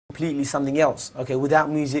completely something else, okay, without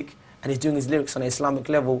music, and he's doing his lyrics on an Islamic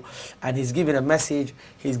level, and he's giving a message,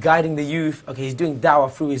 he's guiding the youth, okay, he's doing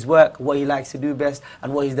da'wah through his work, what he likes to do best,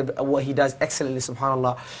 and what he does excellently,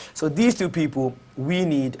 subhanAllah. So these two people, we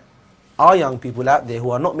need our young people out there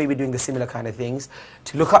who are not maybe doing the similar kind of things,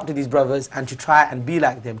 to look up to these brothers and to try and be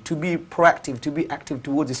like them, to be proactive, to be active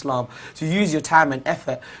towards Islam, to use your time and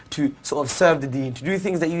effort to sort of serve the deen, to do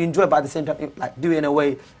things that you enjoy, but at the same time, like, do it in a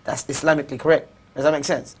way that's Islamically correct. Does that make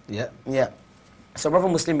sense? Yeah. Yeah. So Brother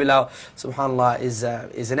Muslim Belal, subhanAllah,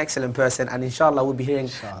 is an excellent person, and inshallah we'll be hearing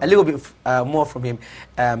a little bit more from him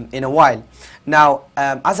in a while. Now,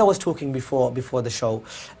 as I was talking before the show,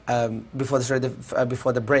 before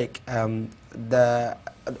the break, in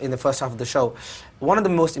the first half of the show, one of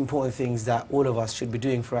the most important things that all of us should be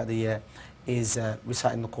doing throughout the year is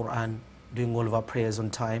reciting the Quran, doing all of our prayers on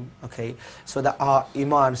time, okay, so that our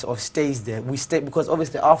iman sort of stays there. We stay, because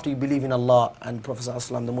obviously after you believe in Allah and Prophet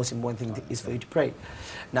ﷺ, the most important thing is for you to pray.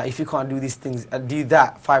 Now, if you can't do these things, do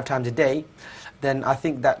that 5 times a day, then I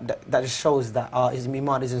think that shows that our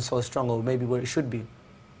iman isn't so strong, or maybe where it should be.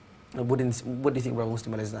 What do you think, Brother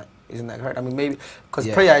Muslim? Isn't that correct? I mean, maybe because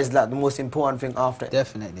prayer is like the most important thing after it.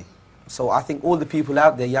 Definitely. So I think all the people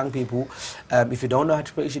out there, young people, if you don't know how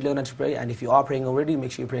to pray, you should learn how to pray. And if you are praying already,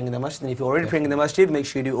 make sure you're praying in the masjid. And if you're already praying in the masjid, make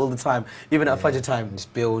sure you do it all the time, even at Fajr time.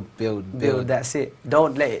 Just build. That's it.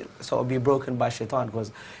 Don't let it sort of be broken by shaitan,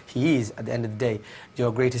 because he is, at the end of the day,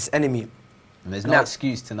 your greatest enemy. And there's no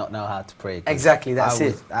excuse to not know how to pray. Exactly, that's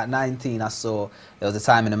it. At 19, there was a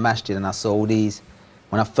time in the masjid, and I saw all these.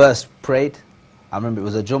 When I first prayed, I remember it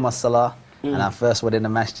was a Jummah Salah. And I first went in the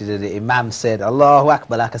masjid, and the Imam said, Allahu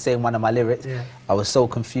Akbar, like I say in one of my lyrics. Yeah. I was so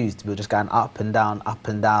confused. We were just going up and down.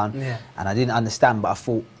 Yeah. And I didn't understand, but I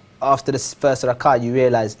thought, after the first rak'ah, you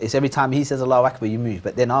realise it's every time he says Allahu Akbar, you move.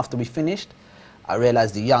 But then after we finished, I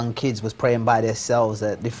realised the young kids was praying by themselves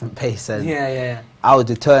at different pace. And I was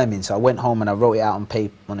determined, so I went home and I wrote it out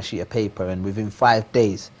on a sheet of paper. And within 5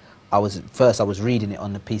 days, I was reading it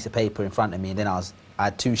on the piece of paper in front of me. And then I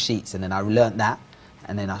had 2 sheets, and then I learnt that.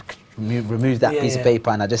 And then I removed that piece of paper,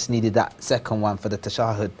 and I just needed that second one for the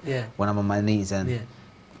tashahud when I'm on my knees. And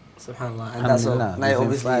subhanAllah, and that's all. Like,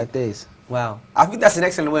 obviously, 5 days. Wow, I think that's an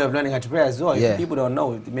excellent way of learning how to pray as well. If people don't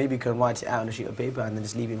know, maybe you can write it out on a sheet of paper and then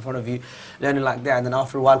just leave it in front of you, learning like that, and then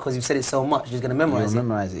after a while, because you've said it so much, you're just going to memorize it.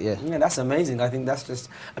 Memorize it, yeah. That's amazing. I think that's just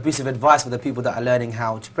a piece of advice for the people that are learning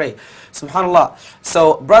how to pray. SubhanAllah.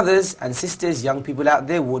 So, brothers and sisters, young people out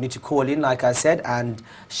there, we want you to call in, like I said, and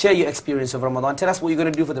share your experience of Ramadan. Tell us what you're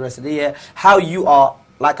going to do for the rest of the year, how you are,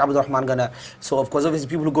 like Abdul Rahman, gonna sort of, because obviously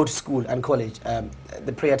people who go to school and college,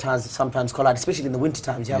 the prayer times sometimes collide, especially in the winter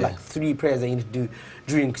times. You have like 3 prayers that you need to do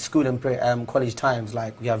during school and college times.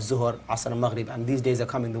 Like we have Zuhr, Asr and Maghrib, and these days are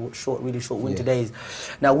coming, the really short winter days.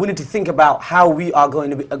 Now we need to think about how we are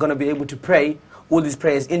going to be able to pray all these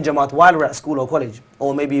prayers in Jamaat while we're at school or college,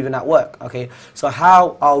 or maybe even at work. Okay, so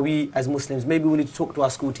how are we as Muslims? Maybe we need to talk to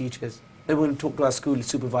our school teachers. Maybe we'll talk to our school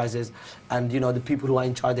supervisors and, you know, the people who are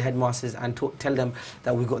in charge, the headmasters, and tell them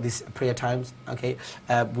that we've got these prayer times, okay?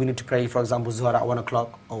 We need to pray, for example, Zuhr at 1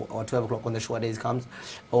 o'clock or 12 o'clock when the short days comes,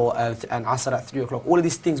 or and Asr at 3 o'clock. All of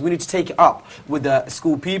these things, we need to take it up with the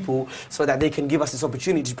school people so that they can give us this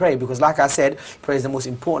opportunity to pray, because like I said, prayer is the most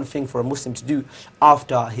important thing for a Muslim to do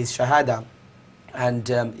after his Shahada. And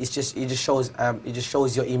it just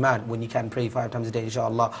shows your iman when you can pray 5 times a day,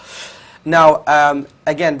 inshallah. Now,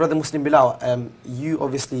 again, Brother Muslim Belal, you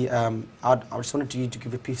obviously, I just wanted you to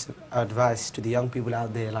give a piece of advice to the young people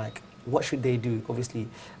out there, like, what should they do? Obviously,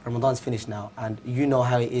 Ramadan's finished now, and you know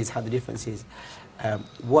how it is, how the difference is.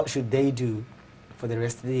 What should they do for the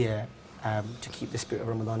rest of the year to keep the spirit of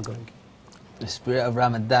Ramadan going? The spirit of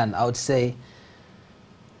Ramadan, I would say,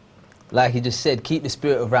 like you just said, keep the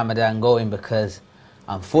spirit of Ramadan going, because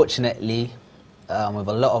unfortunately, with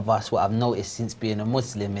a lot of us, what I've noticed since being a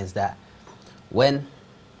Muslim is that when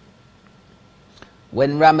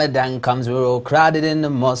Ramadan comes, we're all crowded in the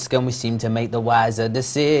mosque and we seem to make the wiser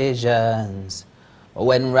decisions. But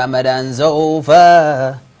when Ramadan's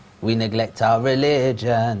over, we neglect our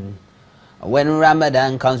religion. When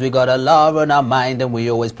Ramadan comes, we got Allah on our mind and we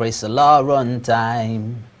always pray Salah on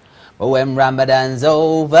time. But when Ramadan's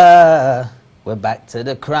over, we're back to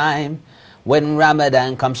the crime. When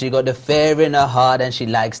Ramadan comes, she got the fear in her heart and she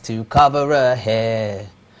likes to cover her hair.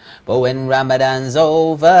 But when Ramadan's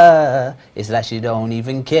over, it's like she don't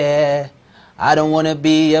even care. I don't want to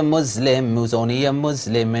be a Muslim who's only a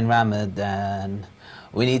Muslim in Ramadan.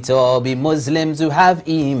 We need to all be Muslims who have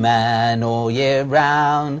Iman all year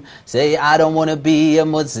round. Say, I don't want to be a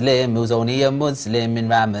Muslim who's only a Muslim in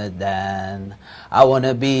Ramadan. I want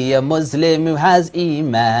to be a Muslim who has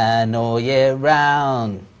Iman all year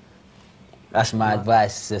round. That's my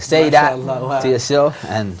advice. So say that to yourself,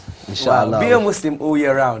 and inshallah. Be a Muslim all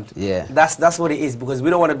year round. Yeah. That's what it is, because we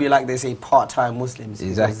don't want to be like they say part-time Muslims.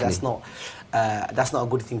 Exactly. That's not a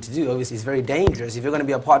good thing to do. Obviously, it's very dangerous. If you're going to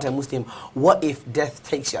be a part-time Muslim, what if death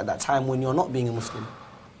takes you at that time when you're not being a Muslim?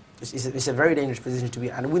 It's a very dangerous position to be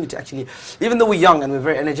in, and we need to actually, even though we're young and we're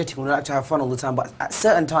very energetic and we like to have fun all the time, but at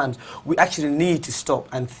certain times we actually need to stop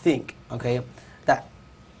and think, okay, that,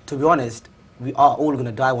 to be honest, we are all going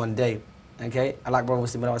to die one day, okay? I like Brother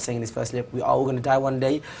Muslim, when I was saying in his first clip, we are all going to die one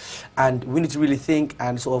day, and we need to really think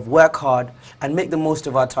and sort of work hard and make the most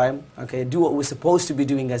of our time, okay? Do what we're supposed to be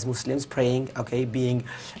doing as Muslims, praying, okay, being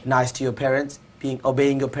nice to your parents,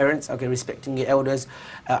 obeying your parents, okay, respecting your elders,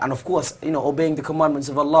 and of course, you know, obeying the commandments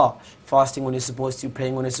of Allah, fasting when you're supposed to,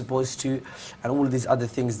 praying when you're supposed to, and all of these other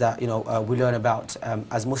things that, you know, we learn about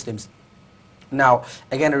as Muslims. Now,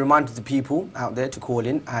 again, a reminder to the people out there to call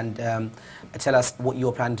in and tell us what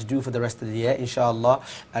you're planning to do for the rest of the year, inshallah.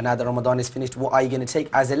 And now that Ramadan is finished, what are you going to take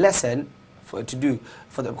as a lesson to do?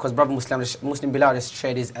 Because Brother Muslim Belal has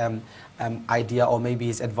shared his idea or maybe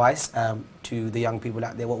his advice to the young people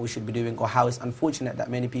out there, what we should be doing, or how it's unfortunate that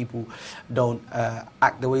many people don't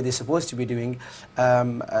act the way they're supposed to be doing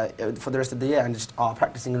for the rest of the year and just are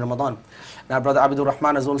practicing in Ramadan. Now, Brother Abdul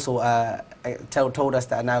Rahman has also told us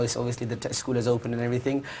that now it's obviously the school is open and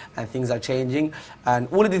everything, and things are changing, and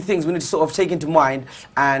all of these things we need to sort of take into mind,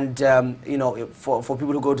 and you know, for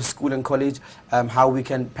people who go to school and college, how we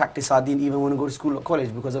can practice our deen even when we go to school or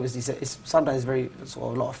college, because obviously it's sometimes very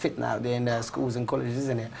sort of a lot of fitna out there in schools and colleges,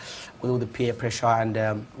 isn't it, with all the peer pressure and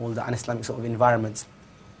all the un-Islamic sort of environments.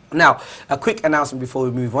 Now, a quick announcement before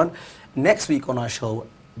we move on. Next week on our show,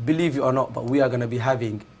 believe it or not, but we are going to be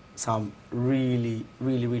having some really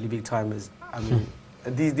big timers. I mean,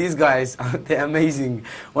 these guys, they're amazing.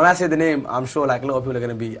 When I say the name, I'm sure like a lot of people are going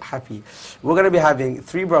to be happy. We're going to be having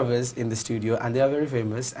 3 brothers in the studio, and they are very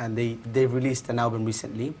famous, and they've released an album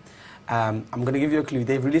recently. I'm going to give you a clue.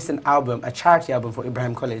 They've released an album, a charity album for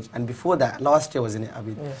Ibrahim College, and before that, last year, wasn't it,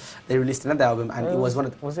 Abid? Yeah. They released another album, and it was one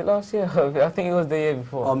of... Was it last year? I think it was the year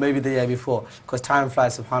before. Or maybe the year before, because time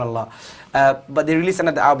flies, subhanAllah. But they released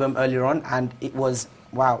another album earlier on, and it was,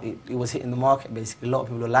 wow, it was hitting the market, basically. A lot of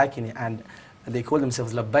people were liking it, and they call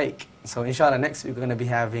themselves Labbaik. So inshallah next week we're going to be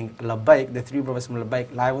having Labbaik, the 3 brothers from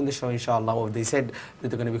Labbaik, live on the show, inshallah. Or they said that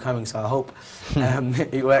they're going to be coming, so I hope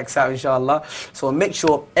it works out, inshallah. So make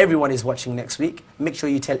sure everyone is watching next week. Make sure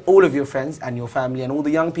you tell all of your friends and your family and all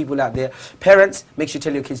the young people out there. Parents, make sure you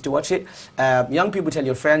tell your kids to watch it. Young people, tell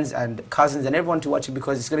your friends and cousins and everyone to watch it,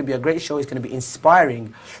 because it's going to be a great show. It's going to be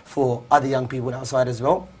inspiring for other young people outside as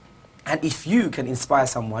well. And if you can inspire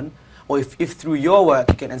someone, or if through your work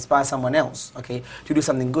you can inspire someone else, okay, to do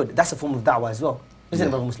something good, that's a form of da'wah as well, isn't it,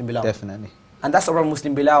 Brother Muslim Belal? Definitely. And that's what Brother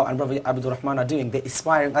Muslim Belal and Brother Abdul Rahman are doing. They're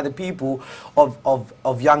inspiring other people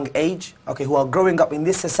of young age, okay, who are growing up in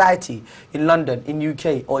this society, in London, in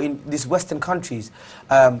UK, or in these Western countries,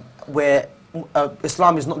 where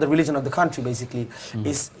Islam is not the religion of the country, basically.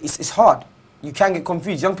 It's hard. You can get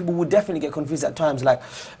confused. Young people will definitely get confused at times, like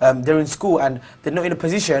they're in school and they're not in a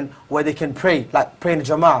position where they can pray, like pray in the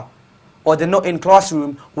Jama'ah. Or they're not in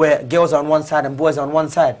classroom where girls are on one side and boys are on one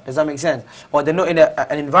side. Does that make sense? Or they're not in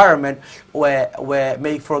an environment where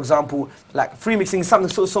maybe, for example, like free mixing is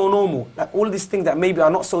something so normal. Like all these things that maybe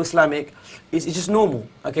are not so Islamic, it's just normal,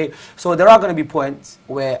 okay? So there are going to be points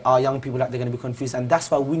where our young people, like, they're going to be confused, and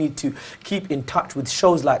that's why we need to keep in touch with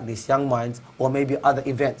shows like this, Young Minds, or maybe other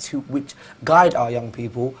events which guide our young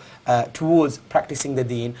people towards practicing the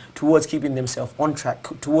deen, towards keeping themselves on track,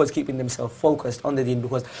 towards keeping themselves focused on the deen,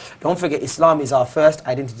 because don't forget, Islam is our first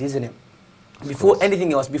identity, isn't it? Before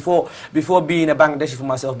anything else, before being a Bangladeshi for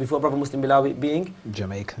myself, before Brother Muslim Belal being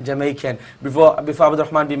Jamaican, before Abdul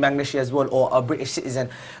Rahman being Bangladeshi as well, or a British citizen,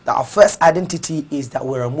 that our first identity is that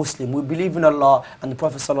we're a Muslim. We believe in Allah and the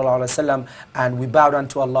Prophet ﷺ, and we bow down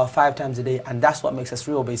to Allah 5 times a day, and that's what makes us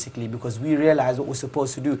real, basically, because we realize what we're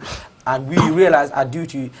supposed to do, and we realize our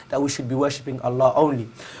duty that we should be worshipping Allah only.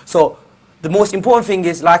 So the most important thing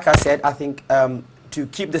is, like I said, I think to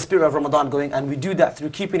keep the spirit of Ramadan going, and we do that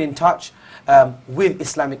through keeping in touch with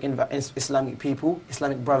Islamic people,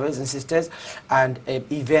 Islamic brothers and sisters, and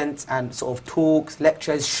events and sort of talks,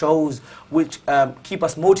 lectures, shows, which keep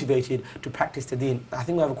us motivated to practice the deen. I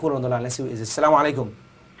think we have a caller on the line. Let's see who it is. Assalamu alaikum.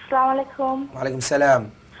 Assalamu alaikum. Wa alaikum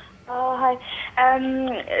salam. Oh, hi.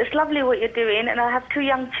 It's lovely what you're doing, and I have 2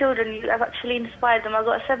 young children. You have actually inspired them. I've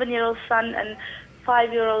got a 7-year-old son and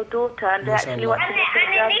 5-year-old daughter, and they actually watch the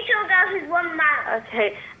program. And a little girl who's 1 month.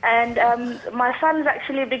 Okay, and my son is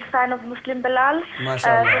actually a big fan of Muslim Belal.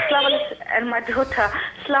 MashaAllah. And my daughter.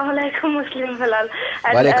 Assalamu alaikum, Muslim Belal.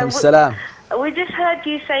 Wa alaikum salam. We just heard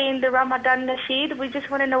you saying the Ramadan Nasheed. We just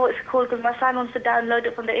want to know what it's called because my son wants to download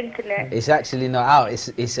it from the internet. It's actually not out.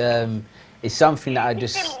 It's something that I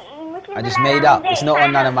just made up. It's not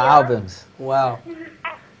on none of my albums. Wow.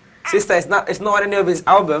 Sister, it's not on any of his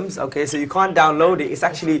albums, okay, so you can't download it. It's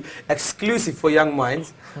actually exclusive for Young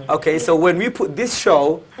Minds. Okay, so when we put this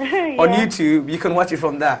show on YouTube, you can watch it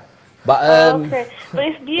from that. But okay. But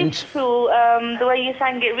it's beautiful, the way you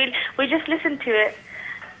sang it. We just listened to it.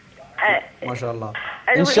 MashaAllah.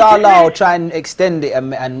 Inshallah, I'll try and extend it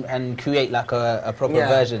and create like a proper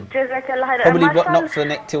version. Probably not for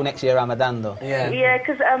till next year Ramadan though. Yeah,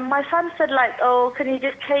 because my son said like, oh, can you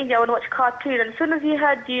just change it? I want to watch cartoon. And as soon as he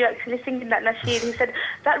heard you actually singing that Nasheed, he said,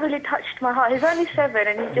 that really touched my heart. He's only 7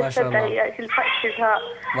 and he just said that it actually touched his heart.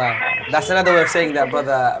 Wow. That's another way of saying that,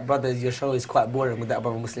 brother, your show is quite boring with that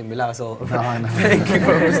brother Muslim Belal. So thank you,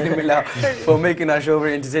 brother Muslim Belal, for making our show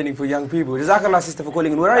very entertaining for young people. Jazakallah, sister, for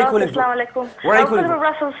calling in. Where are you calling from? Assalamu alaikum. Where are you calling from?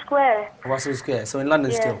 Russell Square. Russell Square. So in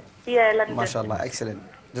London still? Yeah, London. MashaAllah, excellent.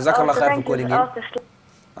 Jazakallah khair for calling in.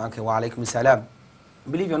 Okay, wa alaikum salam.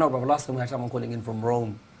 Believe it or not, brother, last time we had someone calling in from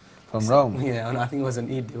Rome. From Rome? Yeah, and I think it was an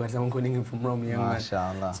Eid. We had someone calling in from Rome.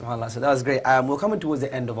 MashaAllah. SubhanAllah. So that was great. We're coming towards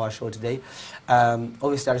the end of our show today.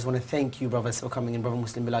 Obviously, I just want to thank you, brothers, for coming in. Brother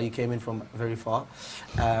Muslim Belal, you came in from very far.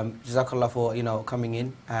 Jazakallah for, coming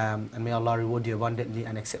in. And may Allah reward you abundantly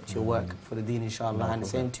and accept your work for the deen, inshallah. And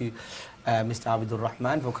same to Mr. Abdul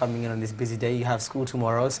Rahman for coming in on this busy day. You have school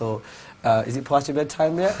tomorrow, so is it past your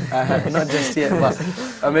bedtime yet? Not just yet, but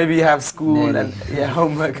maybe you have school and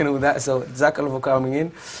homework and all that. So Jazakallah for coming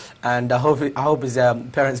in, and I hope his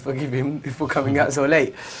parents forgive him for coming out so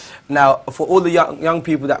late. Now, for all the young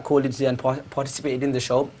people that called in today and participated in the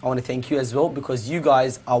show, I want to thank you as well, because you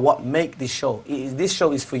guys are what make this show. This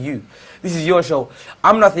show is for you. This is your show.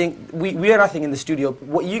 I'm nothing. We are nothing in the studio.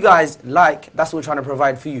 What you guys like, that's what we're trying to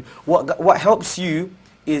provide for you. What helps you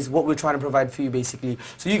is what we're trying to provide for you, basically.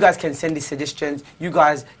 So you guys can send in suggestions, you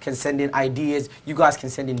guys can send in ideas, you guys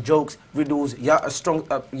can send in jokes, riddles,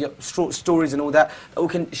 stories and all that we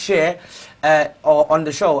can share on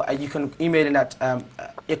the show. You can email in at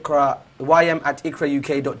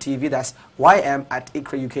ym@iqrauk.tv. That's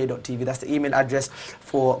ym@iqrauk.tv. That's the email address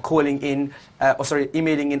for calling in,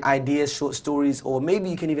 emailing in ideas, short stories, or maybe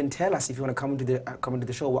you can even tell us if you want to come into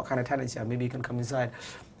the show, what kind of talents you have. Maybe you can come inside.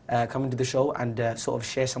 Come into the show and sort of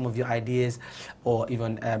share some of your ideas, or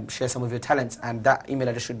even share some of your talents, and that email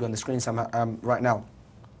address should be on the screen right now.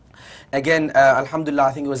 Again, alhamdulillah,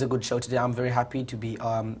 I think it was a good show today. I'm very happy to be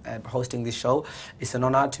hosting this show. It's an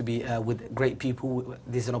honor to be with great people.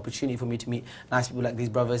 This is an opportunity for me to meet nice people like these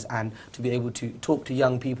brothers, and to be able to talk to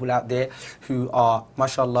young people out there who are,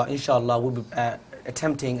 mashallah, inshallah, will be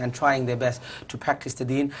attempting and trying their best to practice the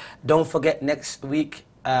deen. Don't forget, next week,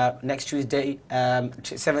 next Tuesday,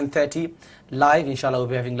 7:30 live, inshallah, we'll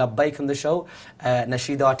be having Labbaik on the show,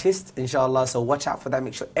 Nasheed artist, inshallah, so watch out for that.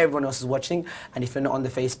 Make sure everyone else is watching, and if you're not on the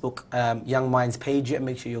Facebook Young Minds page yet,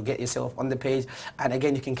 make sure you'll get yourself on the page. And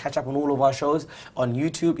again, you can catch up on all of our shows on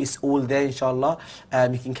YouTube. It's all there, inshallah.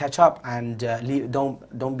 You can catch up, and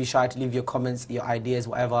don't be shy to leave your comments, your ideas,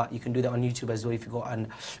 whatever. You can do that on YouTube as well if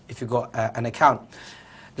you got an account.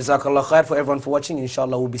 Jazakallah khair for everyone for watching.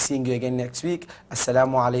 Inshallah, we'll be seeing you again next week.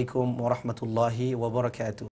 Assalamu alaikum wa rahmatullahi wa barakatuh.